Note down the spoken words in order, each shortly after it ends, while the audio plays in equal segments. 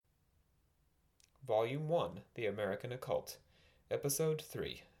Volume 1, The American Occult, Episode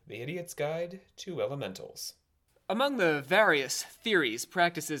 3, The Idiot's Guide to Elementals. Among the various theories,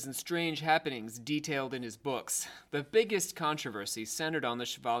 practices, and strange happenings detailed in his books, the biggest controversy centered on the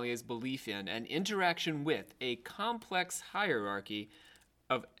Chevalier's belief in and interaction with a complex hierarchy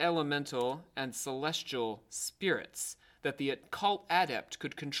of elemental and celestial spirits that the occult adept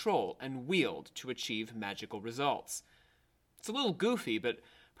could control and wield to achieve magical results. It's a little goofy, but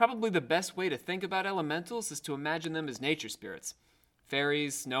probably the best way to think about elementals is to imagine them as nature spirits.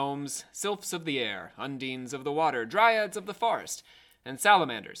 Fairies, gnomes, sylphs of the air, undines of the water, dryads of the forest, and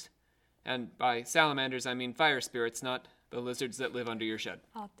salamanders. And by salamanders, I mean fire spirits, not the lizards that live under your shed.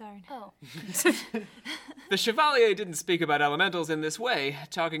 Oh, darn. Oh. The Chevalier didn't speak about elementals in this way,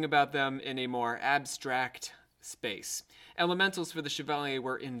 talking about them in a more abstract space. Elementals for the Chevalier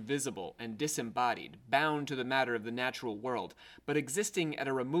were invisible and disembodied, bound to the matter of the natural world, but existing at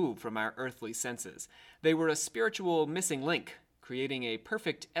a remove from our earthly senses. They were a spiritual missing link, creating a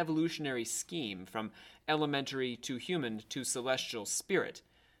perfect evolutionary scheme from elementary to human to celestial spirit.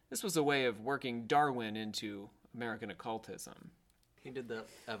 This was a way of working Darwin into American occultism. He did the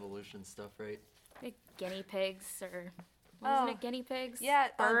evolution stuff, right? Like guinea pigs, or wasn't it guinea pigs? Yeah,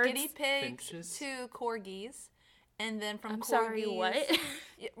 Birds? guinea pigs Finches? to corgis. And then from I'm corgis... sorry, what?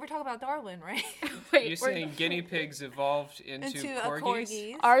 Yeah, we're talking about Darwin, right? Wait, You're saying guinea pigs evolved into a corgis?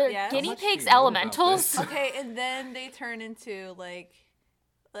 corgis. are yes. guinea much do pigs you know about elementals? this? Okay, and then they turn into like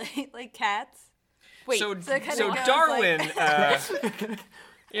cats. Wait, so so it kinda so goes Darwin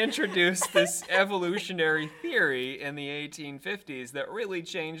introduced this evolutionary theory in the 1850s that really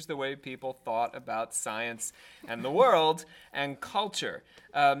changed the way people thought about science and the world and culture.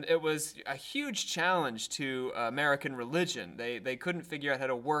 It was a huge challenge to American religion. They couldn't figure out how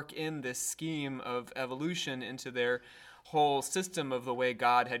to work in this scheme of evolution into their whole system of the way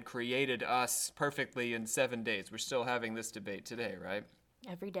God had created us perfectly in 7 days. We're still having this debate today, right?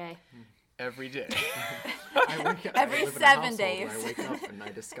 every day. Every day. Every I live in a 7 household days. where I wake up and I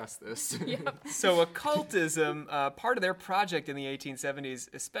discuss this. So occultism, part of their project in the 1870s,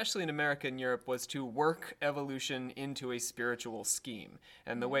 especially in America and Europe, was to work evolution into a spiritual scheme.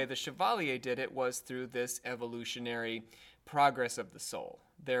 And the way the Chevalier did it was through this evolutionary progress of the soul.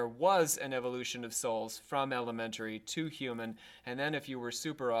 There was an evolution of souls from elementary to human, and then if you were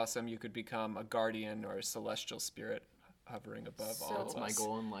super awesome, you could become a guardian or a celestial spirit hovering above all of That's us. my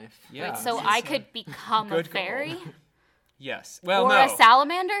goal in life. Yeah. Wait, so I could become a Good goal. fairy? Yes. Well, Or no. a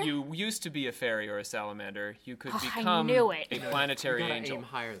salamander? You used to be a fairy or a salamander. You could I become knew it. a You planetary gotta angel. aim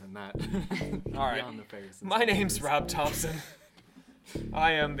higher than that. All right. Beyond the fairies and My name's salamanders. Rob Thompson.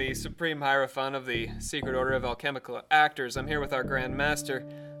 I am the Supreme Hierophant of the Secret Order of Alchemical Actors. I'm here with our Grand Master,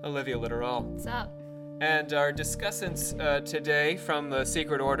 Olivia Littoral. What's up? And our discussants today from the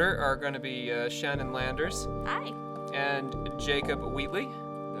Secret Order are going to be Shannon Landers Hi. and Jacob Wheatley,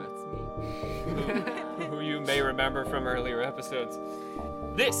 That's me. who you may remember from earlier episodes.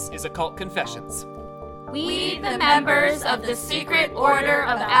 This is Occult Confessions. We, the members of the Secret Order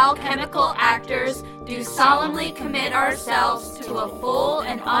of Alchemical Actors, do solemnly commit ourselves to a full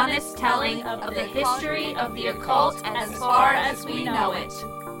and honest telling of the history of the occult as far as we know it.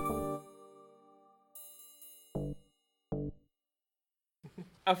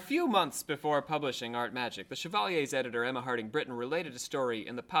 A few months before publishing Art Magic, the Chevalier's editor Emma Harding Britton related a story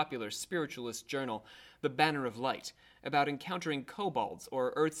in the popular spiritualist journal The Banner of Light about encountering kobolds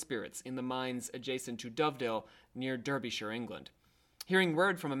or earth spirits in the mines adjacent to Dovedale near Derbyshire, England. Hearing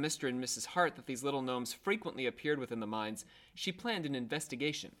word from a Mr. and Mrs. Hart that these little gnomes frequently appeared within the mines, she planned an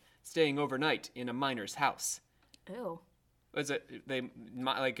investigation, staying overnight in a miner's house. Ew. Was it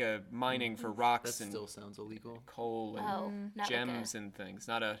mining for That rocks and still sounds illegal. coal and Oh, not gems like and things?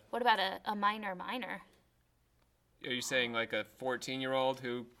 Not a. What about a minor? Are you saying like a 14-year-old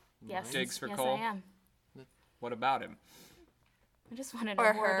who Yes. digs for yes, coal? I am. What about him? I just want to know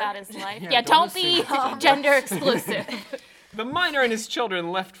Or more her. about his life. Yeah, Yeah, don't don't be assume gender exclusive. The miner and his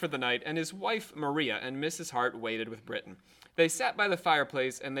children left for the night, and his wife, Maria, and Mrs. Hart waited with Britton. They sat by the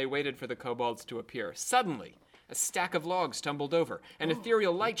fireplace, and they waited for the kobolds to appear. Suddenly, a stack of logs tumbled over, an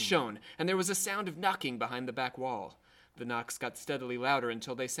ethereal light shone, and there was a sound of knocking behind the back wall. The knocks got steadily louder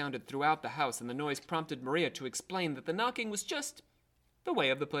until they sounded throughout the house, and the noise prompted Maria to explain that the knocking was just the way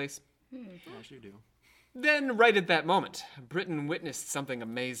of the place. As you do. Then, right at that moment, Britton witnessed something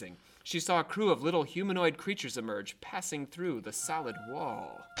amazing. She saw a crew of little humanoid creatures emerge, passing through the solid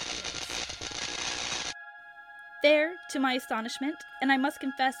wall. There, to my astonishment, and I must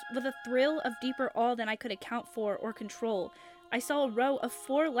confess with a thrill of deeper awe than I could account for or control, I saw a row of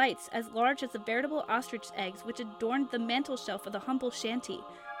 4 lights as large as the veritable ostrich eggs which adorned the mantel shelf of the humble shanty.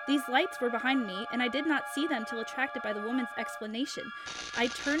 These lights were behind me, and I did not see them till attracted by the woman's explanation. I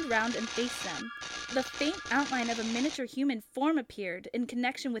turned round and faced them. The faint outline of a miniature human form appeared in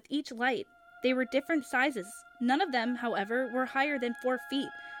connection with each light. They were different sizes. None of them, however, were higher than 4 feet.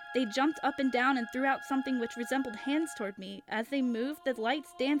 They jumped up and down and threw out something which resembled hands toward me. As they moved, the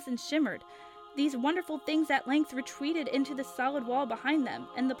lights danced and shimmered. These wonderful things at length retreated into the solid wall behind them,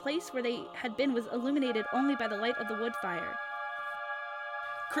 and the place where they had been was illuminated only by the light of the wood fire.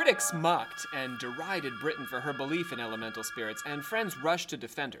 Critics mocked and derided Britain for her belief in elemental spirits, and friends rushed to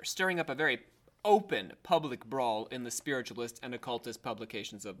defend her, stirring up a very open public brawl in the spiritualist and occultist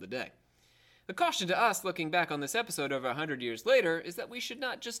publications of the day. The caution to us, looking back on this episode over 100 years later, is that we should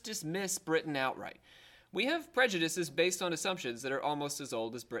not just dismiss Britain outright. We have prejudices based on assumptions that are almost as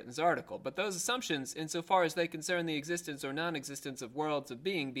old as Britain's article, but those assumptions, insofar as they concern the existence or non-existence of worlds of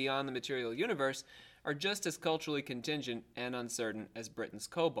being beyond the material universe, are just as culturally contingent and uncertain as Britain's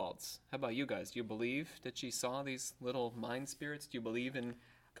kobolds. How about you guys? Do you believe that she saw these little mind spirits? Do you believe in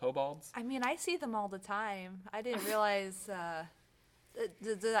kobolds? I mean, I see them all the time. I didn't realize,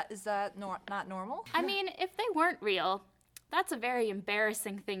 is that not normal? I mean, if they weren't real, that's a very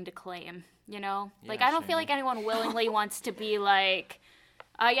embarrassing thing to claim, you know? Yeah, Like, I don't feel like anyone willingly wants to be like,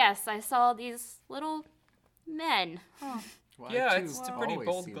 yes, I saw these little men. Oh. Well, Yeah, I too it's a pretty always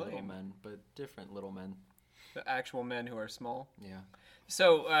bold see claim. little men, but different little men. The actual men who are small? Yeah.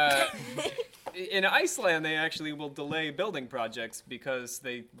 So, in Iceland, they actually will delay building projects because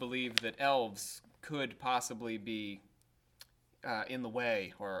they believe that elves could possibly be in the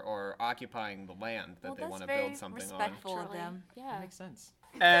way or occupying the land that they want to build something on. Respectful of Truly. them. Yeah. That makes sense.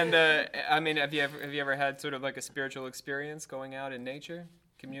 And I mean, have you ever had sort of like a spiritual experience going out in nature,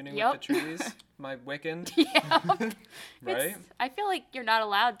 communing with the trees? My Wiccan, Yeah. right? I feel like you're not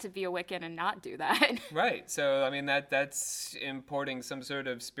allowed to be a Wiccan and not do that. Right. So I mean, that's importing some sort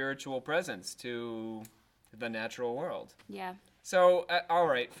of spiritual presence to the natural world. Yeah. So, all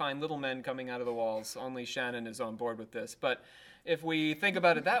right, fine, little men coming out of the walls. Only Shannon is on board with this. But if we think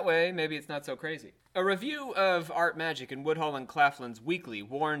about it that way, maybe it's not so crazy. A review of Art Magic in Woodhull and Claflin's Weekly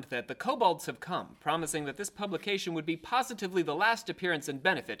warned that the kobolds have come, promising that this publication would be positively the last appearance and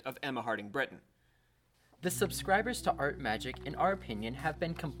benefit of Emma Harding Britton. The subscribers to Art Magic, in our opinion, have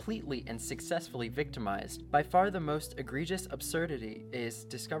been completely and successfully victimized. By far the most egregious absurdity is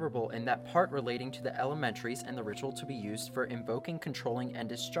discoverable in that part relating to the elementaries and the ritual to be used for invoking, controlling, and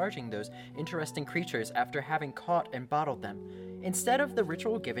discharging those interesting creatures after having caught and bottled them. Instead of the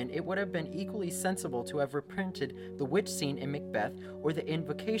ritual given, it would have been equally sensible to have reprinted the witch scene in Macbeth or the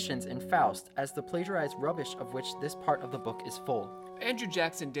invocations in Faust, as the plagiarized rubbish of which this part of the book is full. Andrew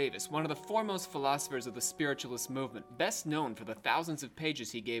Jackson Davis, one of the foremost philosophers of the spiritualist movement, best known for the thousands of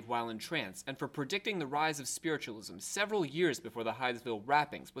pages he gave while in trance, and for predicting the rise of spiritualism several years before the Hydesville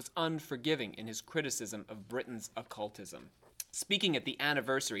rappings, was unforgiving in his criticism of Britain's occultism. Speaking at the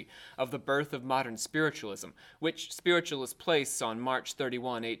anniversary of the birth of modern spiritualism, which spiritualists placed on March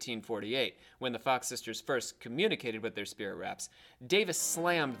 31, 1848, when the Fox sisters first communicated with their spirit raps, Davis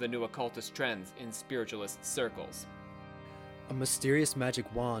slammed the new occultist trends in spiritualist circles. A mysterious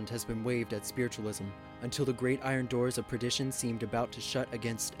magic wand has been waved at spiritualism, until the great iron doors of perdition seemed about to shut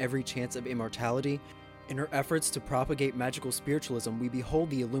against every chance of immortality. In her efforts to propagate magical spiritualism, we behold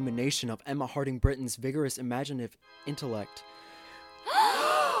the illumination of Emma Harding Britton's vigorous imaginative intellect.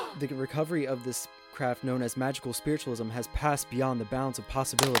 The recovery of this craft known as magical spiritualism has passed beyond the bounds of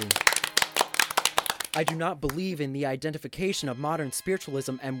possibility. I do not believe in the identification of modern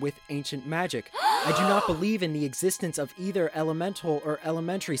spiritualism and with ancient magic. I do not believe in the existence of either elemental or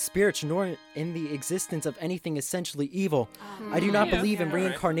elementary spirits, nor in the existence of anything essentially evil. I do not believe in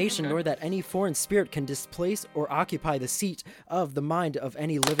reincarnation, nor that any foreign spirit can displace or occupy the seat of the mind of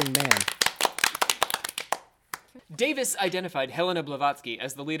any living man. Davis identified Helena Blavatsky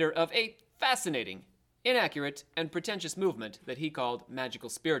as the leader of a fascinating, inaccurate, and pretentious movement that he called magical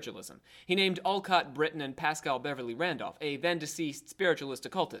spiritualism. He named Olcott Britton and Pascal Beverly Randolph, a then-deceased spiritualist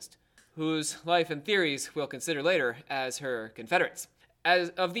occultist, whose life and theories we'll consider later as her confederates. As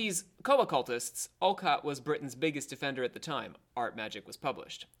of these co-occultists, Olcott was Britain's biggest defender at the time Art Magic was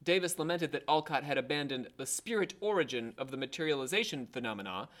published. Davis lamented that Olcott had abandoned the spirit origin of the materialization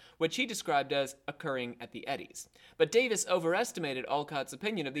phenomena, which he described as occurring at the Eddies. But Davis overestimated Olcott's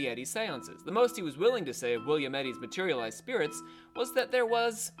opinion of the Eddy seances. The most he was willing to say of William Eddy's materialized spirits was that there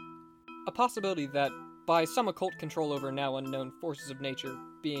was a possibility that, by some occult control over now unknown forces of nature,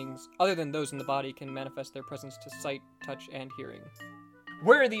 beings other than those in the body can manifest their presence to sight, touch, and hearing.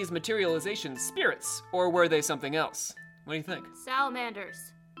 Were these materializations spirits, or were they something else? What do you think? Salamanders.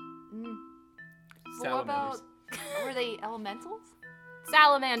 What about, were they elementals?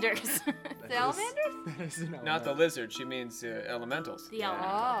 Salamanders. Salamanders? Not the lizard, she means elementals. The elemental.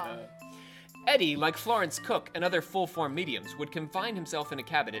 Oh. Eddie, like Florence Cook and other full-form mediums, would confine himself in a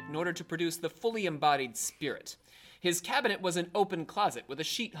cabinet in order to produce the fully embodied spirit. His cabinet was an open closet with a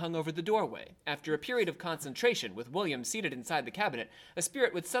sheet hung over the doorway. After a period of concentration, with William seated inside the cabinet, a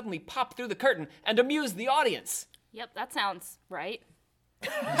spirit would suddenly pop through the curtain and amuse the audience. Yep, that sounds right.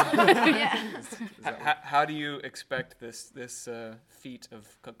 How do you expect this feat of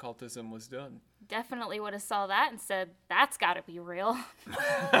occultism was done? Definitely would have saw that and said, that's gotta be real.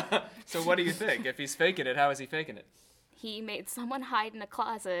 So what do you think? If he's faking it, how is he faking it? He made someone hide in a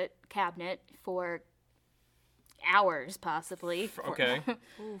closet cabinet for hours, possibly. Okay.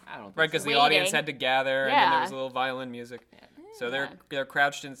 I don't Right, because the Waiting. audience had to gather, and then there Yeah. was a little violin music. So they're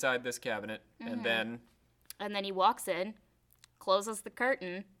crouched inside this cabinet, and then... And then he walks in, closes the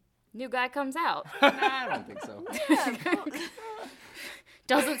curtain, new guy comes out. I don't think so.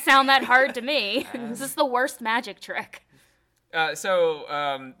 Doesn't sound that hard to me. This is the worst magic trick. There was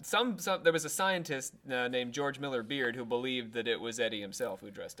a scientist named George Miller Beard who believed that it was Eddie himself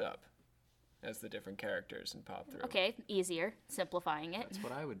who dressed up as the different characters and popped through. Okay, easier, simplifying it. That's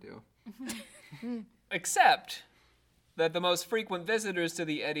what I would do. Except that the most frequent visitors to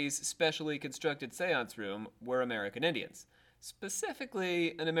the Eddie's specially constructed seance room were American Indians.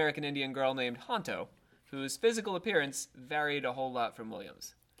 Specifically, an American Indian girl named Honto, whose physical appearance varied a whole lot from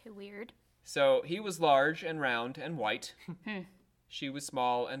William's. Okay, weird. So he was large and round and white. She was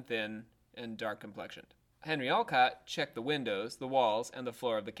small and thin and dark complexioned. Henry Alcott checked the windows, the walls, and the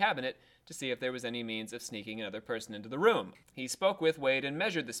floor of the cabinet to see if there was any means of sneaking another person into the room. He spoke with, weighed, and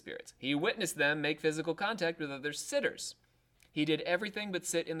measured the spirits. He witnessed them make physical contact with other sitters. He did everything but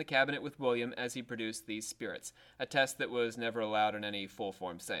sit in the cabinet with William as he produced these spirits, a test that was never allowed in any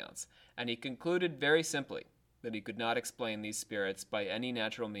full-form seance. And he concluded very simply that he could not explain these spirits by any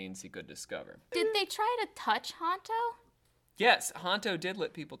natural means he could discover. Did they try to touch Honto? Yes, Honto did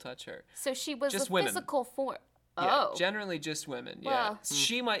let people touch her. So she was Just a women. physical form. Yeah, Oh. generally just women, yeah. Well.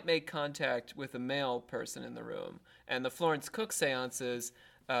 She might make contact with a male person in the room. And the Florence Cook seances,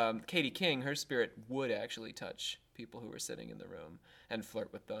 Katie King, her spirit would actually touch people who were sitting in the room and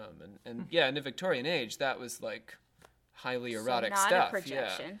flirt with them. And yeah, in the Victorian age, that was like highly erotic not stuff. a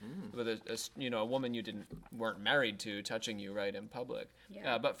projection. Yeah. With a woman you weren't married to touching you right in public.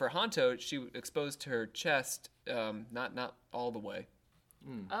 Yeah. But for Honto, she exposed her chest, not all the way.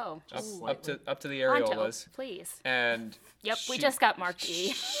 Oh. Up to the Honto, areolas. please. And Yep, we she- just got marked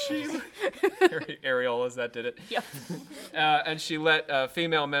E. areolas, that did it. Yep. And she let a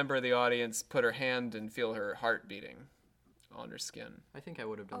female member of the audience put her hand and feel her heart beating on her skin. I think I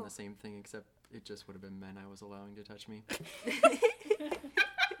would have done the same thing, except it just would have been men I was allowing to touch me.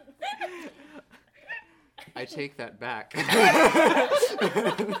 I take that back.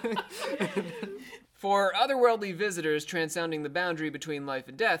 For otherworldly visitors transcending the boundary between life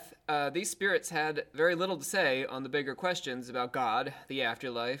and death, these spirits had very little to say on the bigger questions about God, the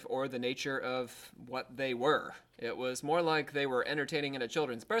afterlife, or the nature of what they were. It was more like they were entertaining at a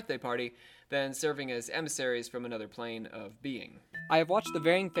children's birthday party than serving as emissaries from another plane of being. I have watched the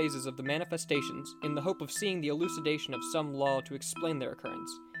varying phases of the manifestations in the hope of seeing the elucidation of some law to explain their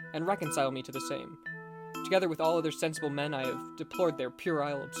occurrence, and reconcile me to the same. Together with all other sensible men, I have deplored their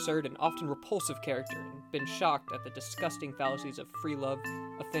puerile, absurd, and often repulsive character, and been shocked at the disgusting fallacies of free love,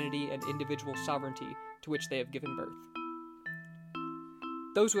 affinity, and individual sovereignty to which they have given birth.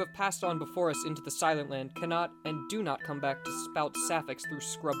 Those who have passed on before us into the Silent Land cannot and do not come back to spout sapphics through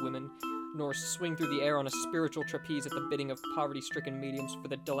scrub women, nor swing through the air on a spiritual trapeze at the bidding of poverty-stricken mediums for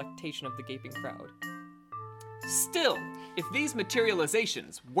the delectation of the gaping crowd. Still, if these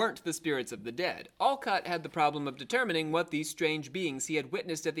materializations weren't the spirits of the dead, Alcott had the problem of determining what these strange beings he had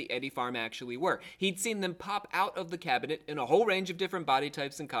witnessed at the Eddy farm actually were. He'd seen them pop out of the cabinet in a whole range of different body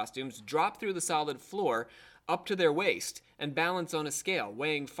types and costumes, drop through the solid floor up to their waist, and balance on a scale,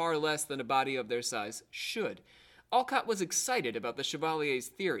 weighing far less than a body of their size should. Alcott was excited about the Chevalier's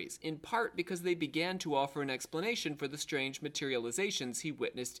theories, in part because they began to offer an explanation for the strange materializations he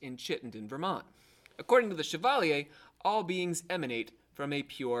witnessed in Chittenden, Vermont. According to the Chevalier, all beings emanate from a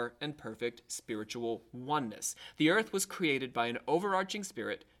pure and perfect spiritual oneness. The earth was created by an overarching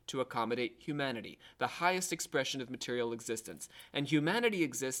spirit to accommodate humanity, the highest expression of material existence. And humanity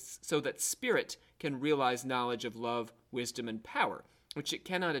exists so that spirit can realize knowledge of love, wisdom, and power, which it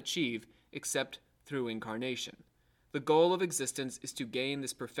cannot achieve except through incarnation. The goal of existence is to gain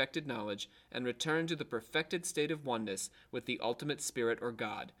this perfected knowledge and return to the perfected state of oneness with the ultimate spirit or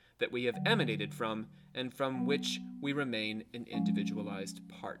God that we have emanated from and from which we remain an individualized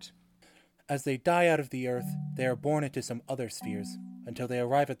part. As they die out of the earth, they are born into some other spheres. until they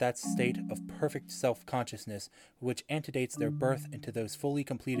arrive at that state of perfect self-consciousness which antedates their birth into those fully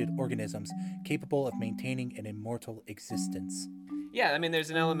completed organisms capable of maintaining an immortal existence. Yeah, I mean, there's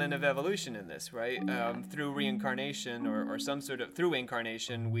an element of evolution in this, right? Through reincarnation or some sort of... Through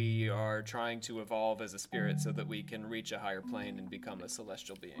incarnation, we are trying to evolve as a spirit so that we can reach a higher plane and become a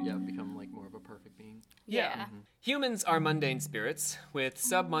celestial being. Yeah, become like more of a perfect being. Yeah. Mm-hmm. Humans are mundane spirits, with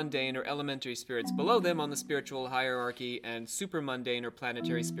sub-mundane or elementary spirits below them on the spiritual hierarchy and super-mundane or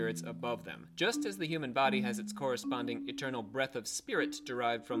planetary spirits above them. Just as the human body has its corresponding eternal breath of spirit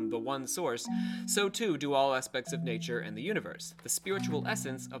derived from the one source, so too do all aspects of nature and the universe. The spiritual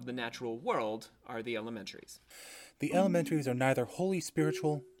essence of the natural world are the elementaries. The elementaries are neither wholly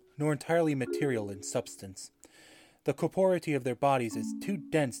spiritual nor entirely material in substance. The corporeity of their bodies is too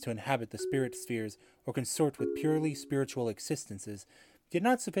dense to inhabit the spirit spheres or consort with purely spiritual existences, yet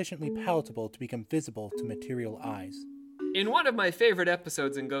not sufficiently palatable to become visible to material eyes. In one of my favorite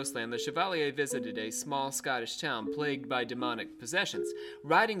episodes in Ghostland, the Chevalier visited a small Scottish town plagued by demonic possessions.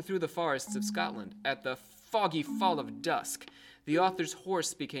 Riding through the forests of Scotland at the foggy fall of dusk, the author's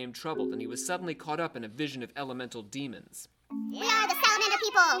horse became troubled, and he was suddenly caught up in a vision of elemental demons. We are the salamander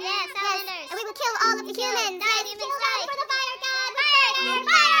people. Yes, salamanders. And we will kill all of the humans. Yes, kill for the fire god.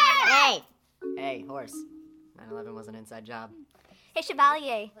 Fire! Hey, horse. 9/11 was an inside job. Hey,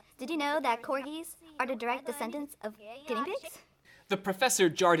 Chevalier, did you know that corgis are the direct descendants of guinea pigs? The professor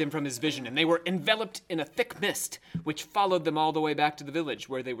jarred him from his vision, and they were enveloped in a thick mist, which followed them all the way back to the village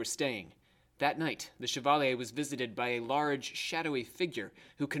where they were staying. That night, the Chevalier was visited by a large, shadowy figure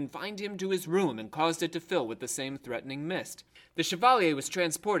who confined him to his room and caused it to fill with the same threatening mist. The Chevalier was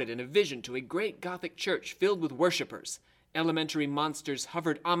transported in a vision to a great Gothic church filled with worshippers. Elementary monsters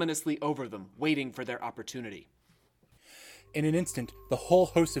hovered ominously over them, waiting for their opportunity. In an instant, the whole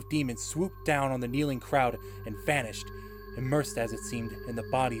host of demons swooped down on the kneeling crowd and vanished, immersed as it seemed in the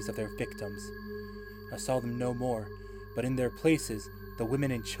bodies of their victims. I saw them no more, but in their places, the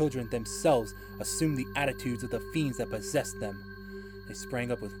women and children themselves assumed the attitudes of the fiends that possessed them. They sprang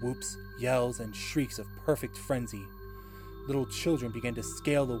up with whoops, yells, and shrieks of perfect frenzy. Little children began to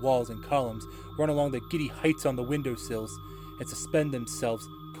scale the walls and columns, run along the giddy heights on the windowsills, and suspend themselves,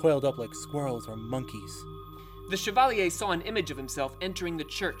 coiled up like squirrels or monkeys. The Chevalier saw an image of himself entering the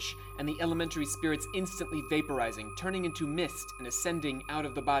church, and the elementary spirits instantly vaporizing, turning into mist and ascending out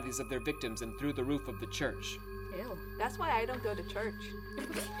of the bodies of their victims and through the roof of the church. Ew. That's why I don't go to church.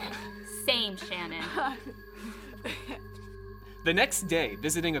 Same, Shannon. The next day,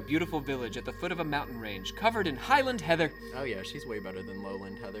 visiting a beautiful village at the foot of a mountain range covered in highland heather. Oh yeah, she's way better than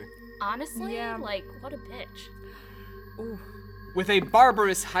lowland heather. Honestly, Yeah. like, what a bitch. Ooh. With a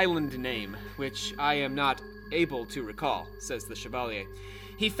barbarous highland name, which I am not able to recall, says the Chevalier.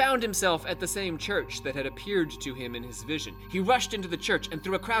 He found himself at the same church that had appeared to him in his vision. He rushed into the church and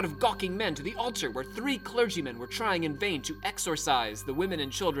through a crowd of gawking men to the altar where 3 clergymen were trying in vain to exorcise the women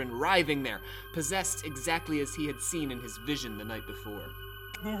and children writhing there, possessed exactly as he had seen in his vision the night before.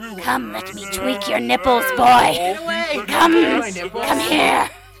 Come, let me tweak your nipples, boy. Get away! Come here. Salamanders,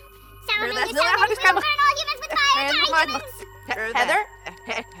 salamanders will burn all humans with fire.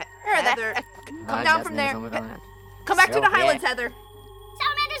 Heather, come down from there. Come back to the Highlands, Heather.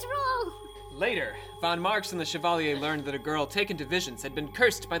 Salamanders rule. Later, Von Marx and the Chevalier learned that a girl taken to visions had been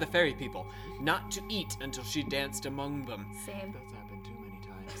cursed by the fairy people, not to eat until she danced among them. Same. That's happened too many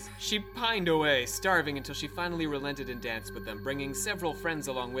times. She pined away, starving until she finally relented and danced with them, bringing several friends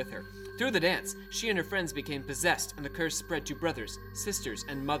along with her. Through the dance, she and her friends became possessed, and the curse spread to brothers, sisters,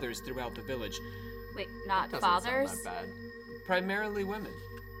 and mothers throughout the village. Wait, not Doesn't fathers? sound that bad. Primarily women.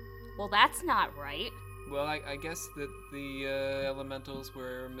 Well, that's not right. Well, I guess that the elementals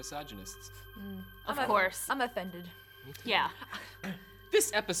were misogynists. Of course. I'm offended. Yeah.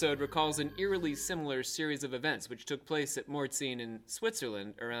 This episode recalls an eerily similar series of events which took place at Mordzin in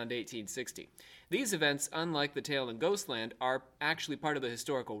Switzerland around 1860. These events, unlike the tale in Ghostland, are actually part of the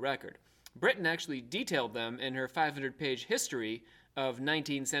historical record. Britain actually detailed them in her 500-page history of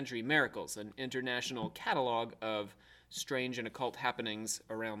 19th century miracles, an international catalog of strange and occult happenings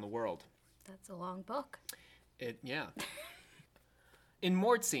around the world. That's a long book. Yeah. In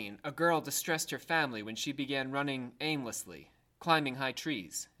Mordzin, a girl distressed her family when she began running aimlessly, climbing high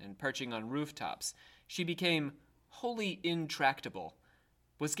trees, and perching on rooftops. She became wholly intractable,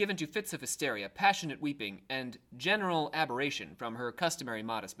 was given to fits of hysteria, passionate weeping, and general aberration from her customary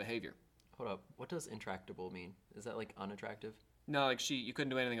modest behavior. Hold up, what does intractable mean? Is that like unattractive? No, like you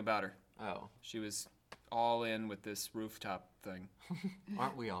couldn't do anything about her. Oh. She was all in with this rooftop thing.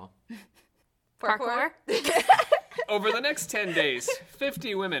 Aren't we all? Parkour? Over the next 10 days,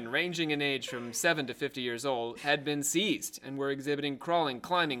 50 women ranging in age from 7 to 50 years old had been seized and were exhibiting crawling,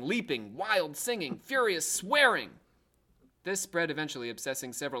 climbing, leaping, wild singing, furious swearing. This spread, eventually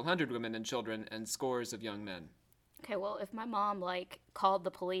obsessing several hundred women and children and scores of young men. Okay, well, if my mom, called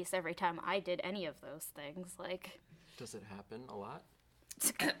the police every time I did any of those things, Does it happen a lot?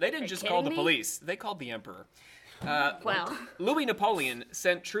 They didn't just call the police. They called the emperor. Well. Louis Napoleon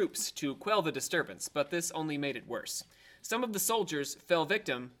sent troops to quell the disturbance, but this only made it worse. Some of the soldiers fell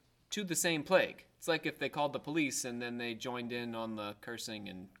victim to the same plague. It's like if they called the police and then they joined in on the cursing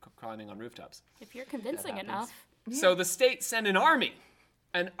and climbing on rooftops. If you're convincing enough. So the state sent an army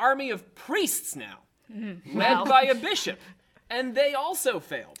of priests now, led by a bishop, and they also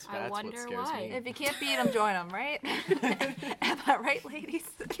failed. I wonder why. If you can't beat them, join them, right? Am I right, ladies?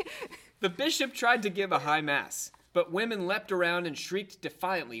 The bishop tried to give a high mass, but women leapt around and shrieked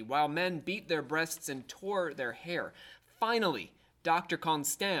defiantly while men beat their breasts and tore their hair. Finally, Dr.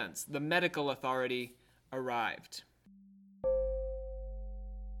 Constans, the medical authority, arrived.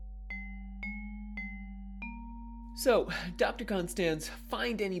 So, Dr. Constans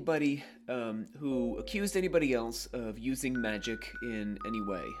fined anybody who accused anybody else of using magic in any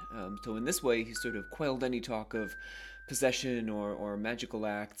way. So in this way, he sort of quelled any talk of possession or magical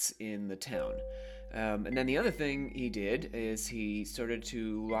acts in the town. And then the other thing he did is he started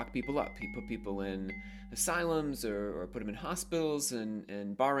to lock people up. He put people in asylums or put them in hospitals,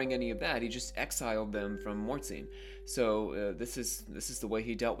 and barring any of that, he just exiled them from Mortzine. So this is the way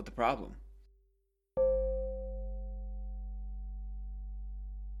he dealt with the problem.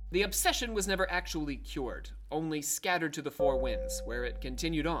 The obsession was never actually cured, only scattered to the four winds, where it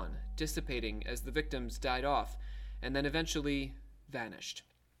continued on, dissipating as the victims died off, and then eventually vanished.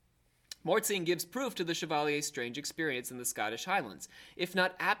 Mortzine gives proof to the Chevalier's strange experience in the Scottish Highlands, if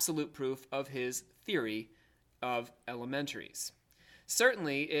not absolute proof of his theory of elementaries.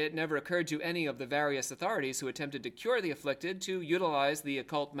 Certainly, it never occurred to any of the various authorities who attempted to cure the afflicted to utilize the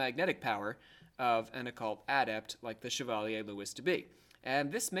occult magnetic power of an occult adept like the Chevalier Louis de B.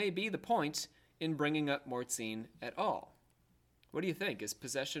 And this may be the point in bringing up Mortzine at all. What do you think? Is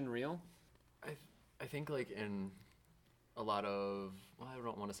possession real? I think in a lot of, well, I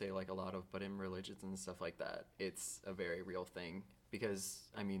don't want to say a lot of, but in religions and stuff like that, it's a very real thing. Because,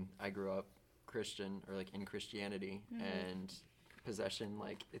 I grew up Christian, or in Christianity, and possession,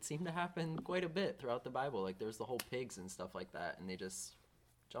 it seemed to happen quite a bit throughout the Bible. There's the whole pigs and stuff like that, and they just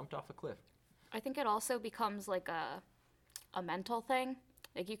jumped off a cliff. I think it also becomes a mental thing.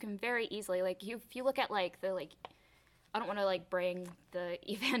 You can very easily, if you look at the I don't want to bring the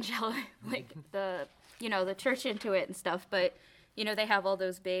the church into it and stuff, but they have all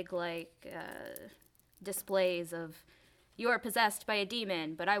those big displays of you are possessed by a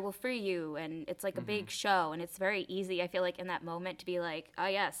demon, but I will free you, and it's a big show, and it's very easy, I feel in that moment to be oh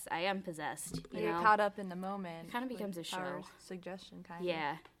yes, I am possessed. You're caught up in the moment. It kind of becomes a show. Suggestion kind of.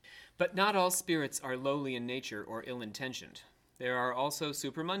 Yeah. But not all spirits are lowly in nature or ill-intentioned. There are also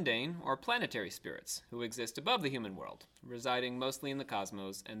supramundane or planetary spirits who exist above the human world, residing mostly in the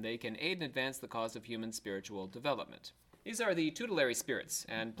cosmos, and they can aid and advance the cause of human spiritual development. These are the tutelary spirits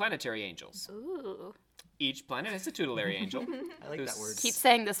and planetary angels. Ooh. Each planet has a tutelary angel. I like that word. Keep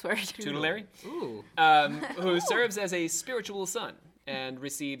saying this word. Tutelary. Ooh. Who serves as a spiritual sun and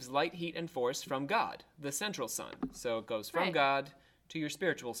receives light, heat, and force from God, the central sun. So it goes from God to your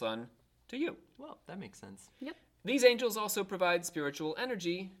spiritual sun to you. Well, that makes sense. Yep. These angels also provide spiritual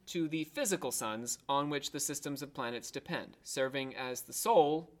energy to the physical suns on which the systems of planets depend, serving as the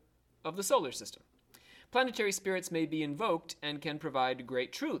soul of the solar system. Planetary spirits may be invoked and can provide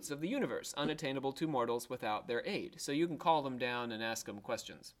great truths of the universe, unattainable to mortals without their aid. So you can call them down and ask them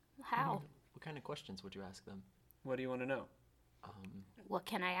questions. How? What kind of questions would you ask them? What do you want to know? What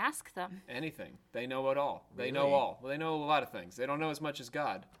can I ask them? Anything. They know it all. Really? They know all. Well, they know a lot of things. They don't know as much as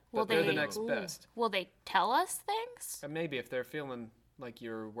God, but they're the next best. Will they tell us things? And maybe if they're feeling like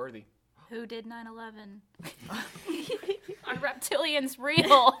you're worthy. Who did 9/11? Are reptilians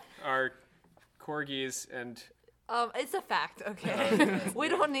real? Are corgis and... It's a fact, okay? We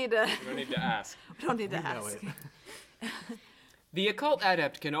don't need to... We don't need to ask. We don't need to ask. The occult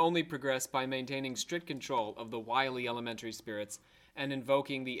adept can only progress by maintaining strict control of the wily elementary spirits and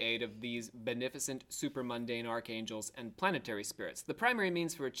invoking the aid of these beneficent supramundane archangels and planetary spirits. The primary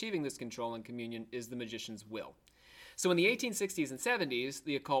means for achieving this control and communion is the magician's will. So in the 1860s and 70s,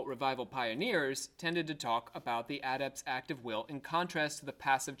 the occult revival pioneers tended to talk about the adept's active will in contrast to the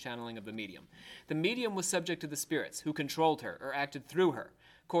passive channeling of the medium. The medium was subject to the spirits, who controlled her or acted through her.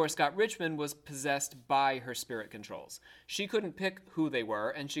 Cora Scott Richmond was possessed by her spirit controls. She couldn't pick who they were,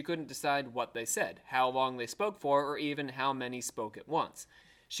 and she couldn't decide what they said, how long they spoke for, or even how many spoke at once.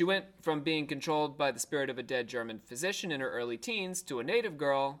 She went from being controlled by the spirit of a dead German physician in her early teens to a native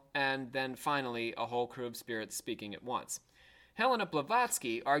girl, and then finally a whole crew of spirits speaking at once. Helena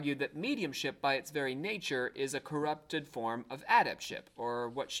Blavatsky argued that mediumship by its very nature is a corrupted form of adeptship, or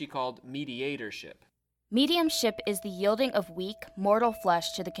what she called mediatorship. Mediumship is the yielding of weak, mortal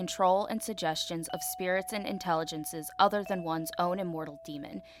flesh to the control and suggestions of spirits and intelligences other than one's own immortal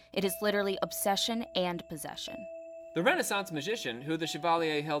demon. It is literally obsession and possession. The Renaissance magician, who the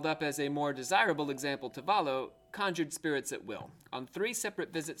Chevalier held up as a more desirable example to follow, conjured spirits at will. On 3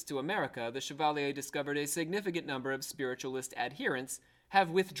 separate visits to America, the Chevalier discovered a significant number of spiritualist adherents have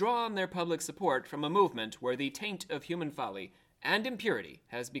withdrawn their public support from a movement where the taint of human folly and impurity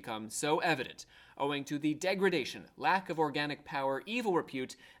has become so evident, owing to the degradation, lack of organic power, evil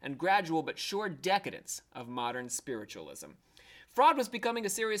repute, and gradual but sure decadence of modern spiritualism. Fraud was becoming a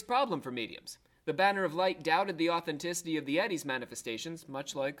serious problem for mediums. The Banner of Light doubted the authenticity of the Eddies manifestations,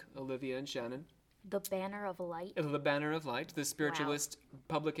 much like Olivia and Shannon. The Banner of Light? The Banner of Light, the spiritualist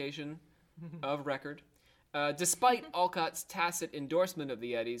publication of record. Despite Alcott's tacit endorsement of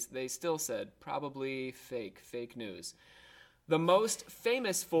the Eddies, they still said, probably fake news. The most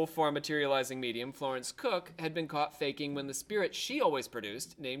famous full-form materializing medium, Florence Cook, had been caught faking when the spirit she always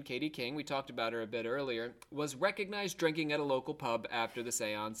produced, named Katie King, we talked about her a bit earlier, was recognized drinking at a local pub after the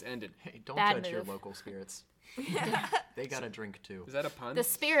seance ended. Hey, don't judge your local spirits. They gotta drink too. Is that a pun? The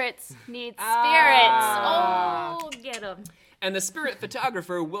spirits need spirits. Oh, get them. And the spirit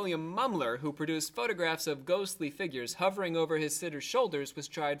photographer William Mumler, who produced photographs of ghostly figures hovering over his sitter's shoulders, was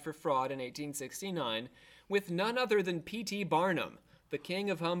tried for fraud in 1869 with none other than P.T. Barnum, the king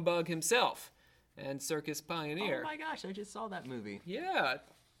of humbug himself, and circus pioneer. Oh my gosh, I just saw that movie. Yeah.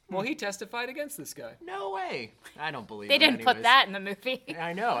 Well, he testified against this guy. No way. I don't believe They didn't put that in the movie.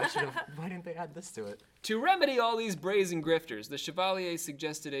 I know. I should have. Why didn't they add this to it? To remedy all these brazen grifters, the Chevalier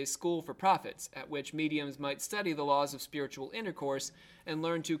suggested a school for prophets, at which mediums might study the laws of spiritual intercourse and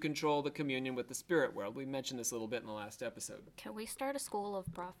learn to control the communion with the spirit world. We mentioned this a little bit in the last episode. Can we start a school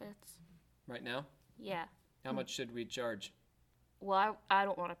of prophets? Right now? Yeah. How much should we charge? Well, I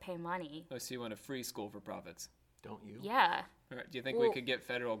don't want to pay money. Oh, so you want a free school for prophets? Don't you? Yeah. All right. Do you think we could get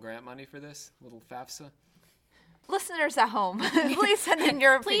federal grant money for this? A little FAFSA? Listeners at home, please send in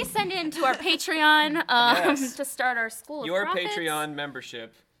your... Please send in to our Patreon Yes. to start our school Your of prophets. Patreon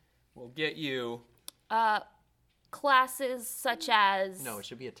membership will get you... classes such as... No, it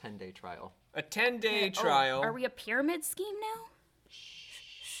should be a 10-day trial. A 10-day trial. Are we a pyramid scheme now?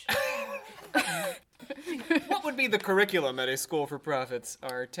 What would be the curriculum at a school for prophets?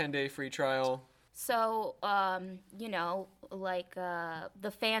 Our 10-day free trial? So, like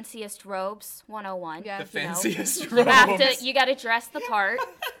the fanciest robes, 101. Yeah. The fanciest You robes. you gotta dress the part.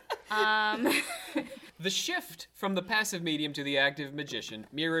 The shift from the passive medium to the active magician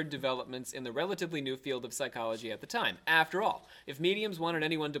mirrored developments in the relatively new field of psychology at the time. After all, if mediums wanted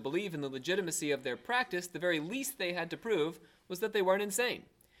anyone to believe in the legitimacy of their practice, the very least they had to prove was that they weren't insane.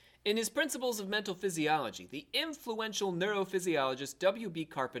 In his Principles of Mental Physiology, the influential neurophysiologist W.B.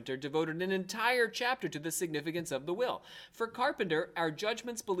 Carpenter devoted an entire chapter to the significance of the will. For Carpenter, our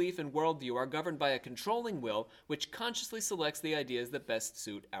judgments, belief, and worldview are governed by a controlling will which consciously selects the ideas that best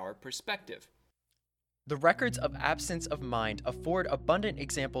suit our perspective. The records of absence of mind afford abundant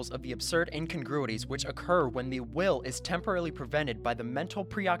examples of the absurd incongruities which occur when the will is temporarily prevented by the mental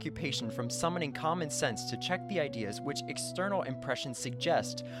preoccupation from summoning common sense to check the ideas which external impressions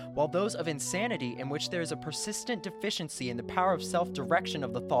suggest, while those of insanity in which there is a persistent deficiency in the power of self-direction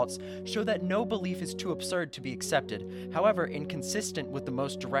of the thoughts show that no belief is too absurd to be accepted, however inconsistent with the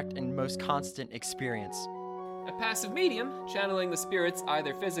most direct and most constant experience. A passive medium, channeling the spirits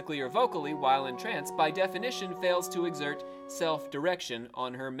either physically or vocally while in trance, by definition fails to exert self-direction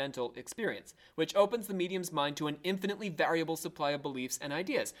on her mental experience, which opens the medium's mind to an infinitely variable supply of beliefs and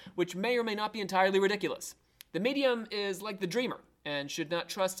ideas, which may or may not be entirely ridiculous. The medium is like the dreamer, and should not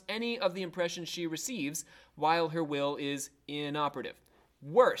trust any of the impressions she receives while her will is inoperative.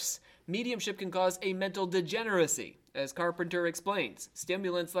 Worse, mediumship can cause a mental degeneracy. As Carpenter explains,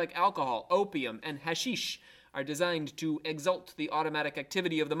 stimulants like alcohol, opium, and hashish are designed to exalt the automatic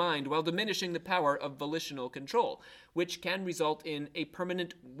activity of the mind while diminishing the power of volitional control, which can result in a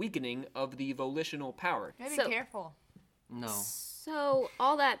permanent weakening of the volitional power. Gotta be So- careful. No. So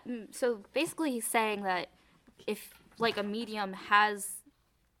basically he's saying that if like a medium has,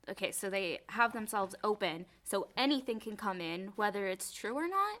 so they have themselves open, so anything can come in, whether it's true or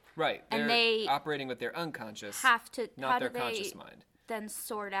not. Right, And they're they operating with their unconscious, Have to not their conscious mind. then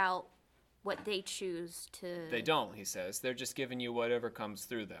sort out what they choose to... They don't, he says. They're just giving you whatever comes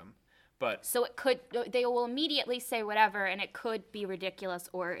through them. But So they will immediately say whatever, and it could be ridiculous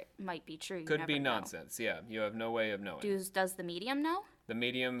or it might be true. You could be never know. nonsense, yeah. You have no way of knowing. Does the medium know? The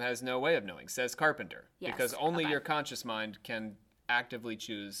medium has no way of knowing, says Carpenter. Yes, Because only okay. your conscious mind can actively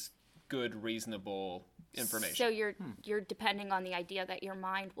choose good, reasonable information. So you're depending on the idea that your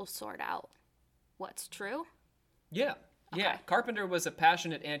mind will sort out what's true? Yeah. Carpenter was a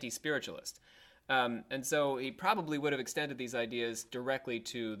passionate anti-spiritualist. And so he probably would have extended these ideas directly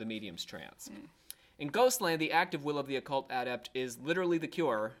to the medium's trance. In Ghostland, the active will of the occult adept is literally the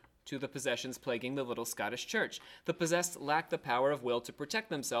cure to the possessions plaguing the little Scottish church. The possessed lack the power of will to protect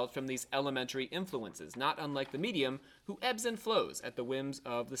themselves from these elementary influences, not unlike the medium, who ebbs and flows at the whims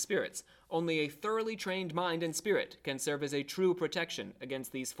of the spirits. Only a thoroughly trained mind and spirit can serve as a true protection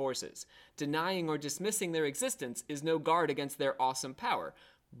against these forces. Denying or dismissing their existence is no guard against their awesome power.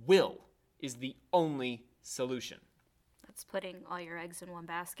 Will is the only solution. That's putting all your eggs in one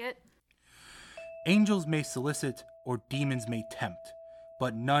basket. Angels may solicit or demons may tempt,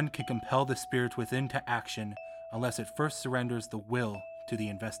 but none can compel the spirit within to action unless it first surrenders the will to the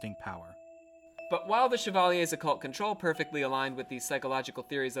investing power. But while the Chevalier's occult control perfectly aligned with the psychological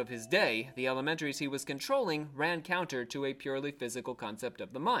theories of his day, the elementaries he was controlling ran counter to a purely physical concept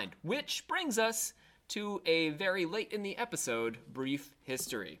of the mind, which brings us to a very late in the episode brief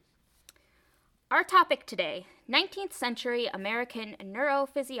history. Our topic today, 19th century American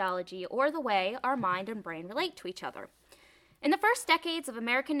neurophysiology, or the way our mind and brain relate to each other. In the first decades of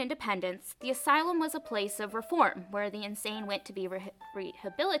American independence, the asylum was a place of reform, where the insane went to be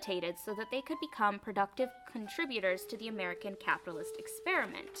rehabilitated so that they could become productive contributors to the American capitalist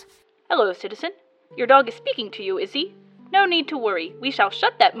experiment. Hello, citizen. Your dog is speaking to you, is he? No need to worry. We shall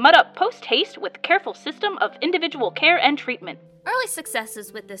shut that mud up post-haste with careful system of individual care and treatment. Early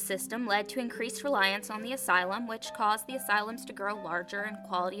successes with this system led to increased reliance on the asylum, which caused the asylums to grow larger and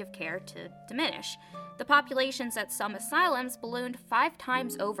quality of care to diminish. The populations at some asylums ballooned 5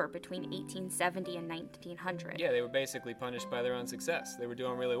 times over between 1870 and 1900. Yeah, they were basically punished by their own success. They were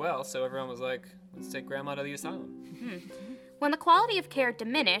doing really well, so everyone was like, let's take Grandma to the asylum. When the quality of care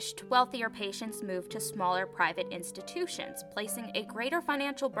diminished, wealthier patients moved to smaller private institutions, placing a greater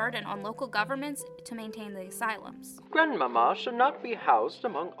financial burden on local governments to maintain the asylums. Grandmama should not be housed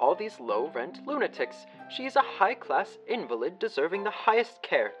among all these low-rent lunatics. She is a high-class invalid deserving the highest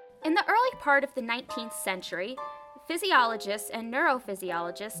care. In the early part of the 19th century, physiologists and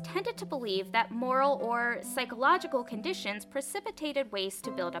neurophysiologists tended to believe that moral or psychological conditions precipitated waste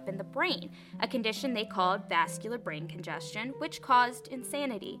to build up in the brain, a condition they called vascular brain congestion, which caused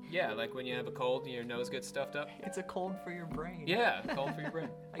insanity. Yeah, like when you have a cold and your nose gets stuffed up. It's a cold for your brain. Yeah, cold for your brain.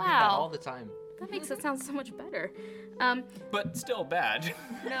 I get that all the time. That makes it sound so much better. But still bad.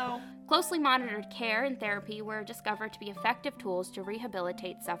 No. Closely monitored care and therapy were discovered to be effective tools to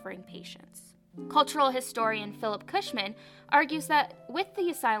rehabilitate suffering patients. Cultural historian Philip Cushman argues that with the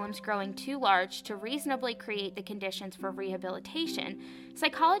asylums growing too large to reasonably create the conditions for rehabilitation,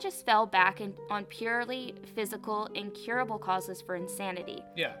 psychologists fell back on purely physical, incurable causes for insanity.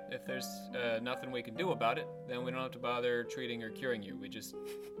 Yeah, if there's nothing we can do about it, then we don't have to bother treating or curing you. We just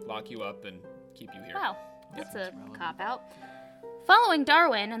lock you up and keep you here. Wow, that's a cop-out. Following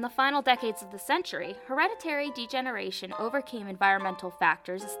Darwin in the final decades of the century, hereditary degeneration overcame environmental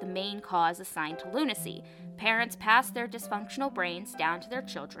factors as the main cause assigned to lunacy. Parents passed their dysfunctional brains down to their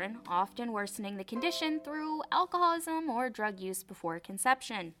children, often worsening the condition through alcoholism or drug use before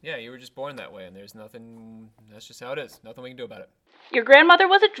conception. Yeah, you were just born that way, and there's nothing, that's just how it is. Nothing we can do about it. Your grandmother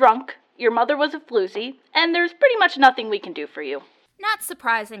was a drunk, your mother was a floozy, and there's pretty much nothing we can do for you. Not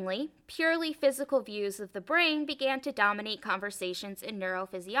surprisingly, purely physical views of the brain began to dominate conversations in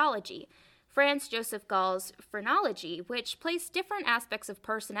neurophysiology. Franz Joseph Gall's phrenology, which placed different aspects of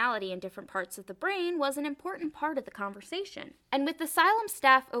personality in different parts of the brain, was an important part of the conversation. And with the asylum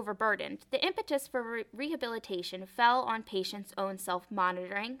staff overburdened, the impetus for rehabilitation fell on patients' own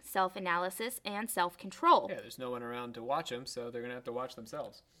self-monitoring, self-analysis, and self-control. Yeah, there's no one around to watch them, so they're going to have to watch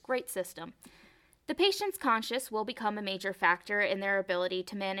themselves. Great system. The patient's conscious will become a major factor in their ability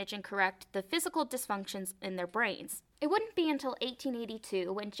to manage and correct the physical dysfunctions in their brains. It wouldn't be until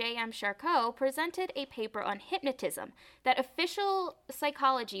 1882 when J.M. Charcot presented a paper on hypnotism that official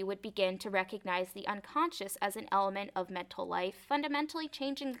psychology would begin to recognize the unconscious as an element of mental life, fundamentally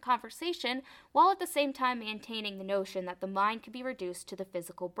changing the conversation while at the same time maintaining the notion that the mind could be reduced to the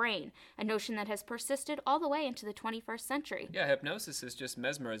physical brain, a notion that has persisted all the way into the 21st century. Yeah, hypnosis is just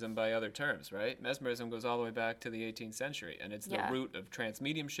mesmerism by other terms, right? Mesmerism goes all the way back to the 18th century, and it's the root of trance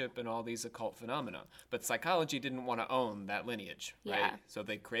mediumship and all these occult phenomena. But psychology didn't want to own that lineage, right? Yeah. So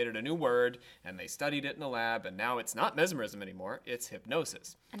they created a new word, and they studied it in the lab, and now it's not mesmerism anymore, it's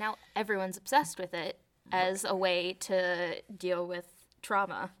hypnosis. And now everyone's obsessed with it as a way to deal with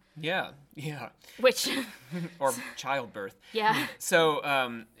trauma. Yeah. Which... or childbirth. Yeah.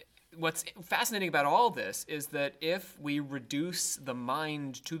 So what's fascinating about all this is that if we reduce the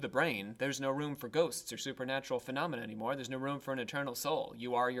mind to the brain, there's no room for ghosts or supernatural phenomena anymore. There's no room for an eternal soul.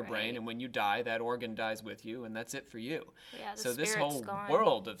 You are your brain, and when you die, that organ dies with you, and that's it for you. Yeah, the so this spirit's whole gone.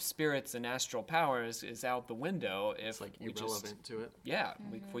 world of spirits and astral powers is out the window if It's like we irrelevant to it. Yeah,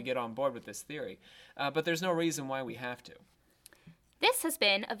 if we get on board with this theory. But there's no reason why we have to. This has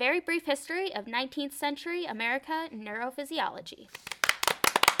been a very brief history of 19th century America neurophysiology.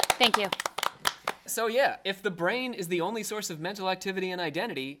 Thank you. So yeah, if the brain is the only source of mental activity and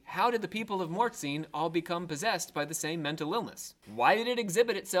identity, how did the people of Mortzine all become possessed by the same mental illness? Why did it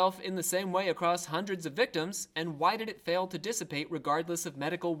exhibit itself in the same way across hundreds of victims, and why did it fail to dissipate regardless of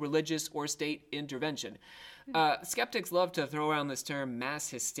medical, religious, or state intervention? Skeptics love to throw around this term mass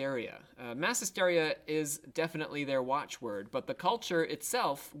hysteria. Mass hysteria is definitely their watchword, but the culture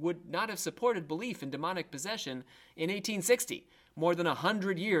itself would not have supported belief in demonic possession in 1860. More than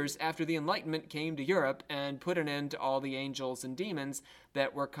 100 years after the Enlightenment came to Europe and put an end to all the angels and demons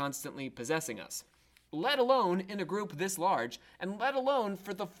that were constantly possessing us. Let alone in a group this large, and let alone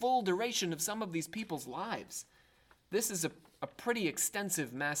for the full duration of some of these people's lives. This is a pretty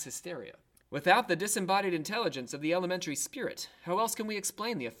extensive mass hysteria. Without the disembodied intelligence of the elementary spirit, how else can we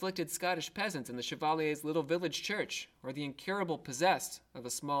explain the afflicted Scottish peasants in the Chevalier's little village church, or the incurable possessed of a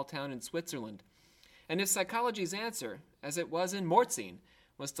small town in Switzerland? And if psychology's answer, as it was in Mortzine,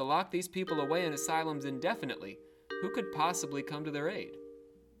 was to lock these people away in asylums indefinitely, who could possibly come to their aid?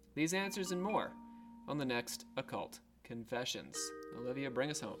 These answers and more on the next Occult Confessions. Olivia, bring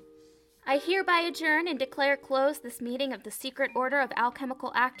us home. I hereby adjourn and declare closed this meeting of the Secret Order of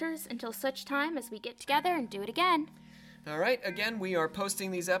Alchemical Actors until such time as we get together and do it again. All right, again, we are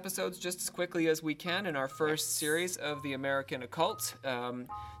posting these episodes just as quickly as we can in our first series of the American Occult.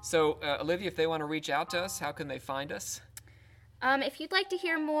 So, Olivia, if they want to reach out to us, how can they find us? If you'd like to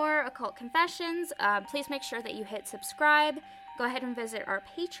hear more Occult Confessions, please make sure that you hit subscribe. Go ahead and visit our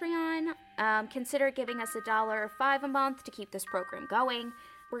Patreon. Consider giving us $1 or $5 a month to keep this program going.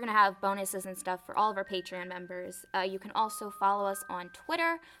 We're going to have bonuses and stuff for all of our Patreon members. You can also follow us on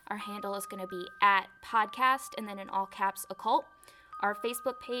Twitter. Our handle is going to be @podcast and then in all caps occult. Our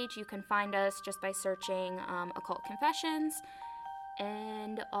Facebook page, you can find us just by searching Occult Confessions.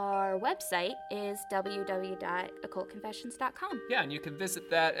 And our website is www.occultconfessions.com. Yeah, and you can visit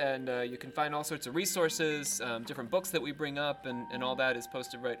that, and you can find all sorts of resources, different books that we bring up, and all that is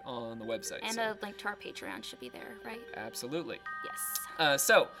posted right on the website. And a link to our Patreon should be there, right? Absolutely. Yes.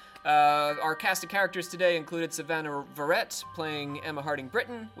 Our cast of characters today included Savannah Verrett playing Emma Harding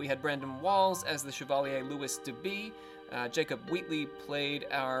Britton. We had Brandon Walls as the Chevalier Louis DeBee. Jacob Wheatley played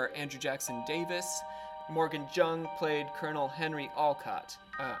our Andrew Jackson Davis. Morgan Jung played Colonel Henry Alcott.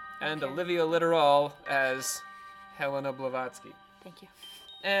 And Olivia Littoral as Helena Blavatsky. Thank you.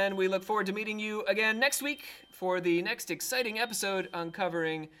 And we look forward to meeting you again next week for the next exciting episode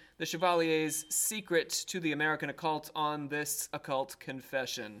uncovering the Chevalier's secret to the American occult on this Occult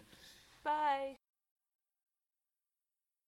Confession. Bye.